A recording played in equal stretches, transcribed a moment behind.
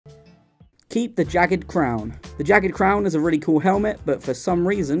Keep the Jagged Crown. The Jagged Crown is a really cool helmet, but for some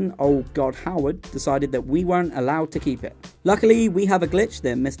reason, old God Howard decided that we weren't allowed to keep it. Luckily, we have a glitch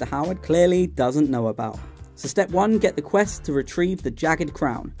that Mr. Howard clearly doesn't know about. So step 1, get the quest to retrieve the Jagged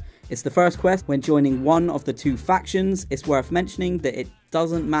Crown. It's the first quest when joining one of the 2 factions. It's worth mentioning that it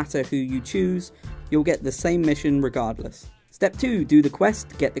doesn't matter who you choose, you'll get the same mission regardless. Step 2, do the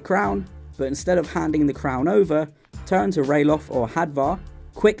quest, get the crown, but instead of handing the crown over, turn to Ralof or Hadvar,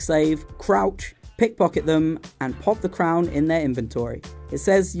 quick save, crouch, pickpocket them, and pop the crown in their inventory. It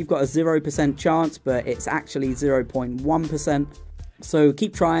says you've got a 0% chance, but it's actually 0.1%, so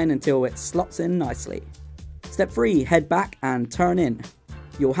keep trying until it slots in nicely. Step 3, head back and turn in.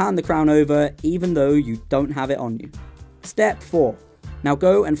 You'll hand the crown over even though you don't have it on you. Step 4, now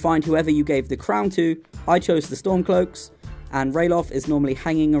go and find whoever you gave the crown to. I chose the Stormcloaks, and Ralof is normally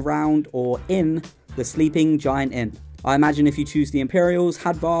hanging around or in the Sleeping Giant Inn. I imagine if you choose the Imperials,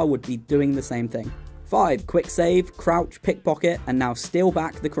 Hadvar would be doing the same thing. 5, quick save, crouch, pickpocket, and now steal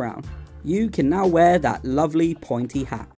back the crown. You can now wear that lovely pointy hat.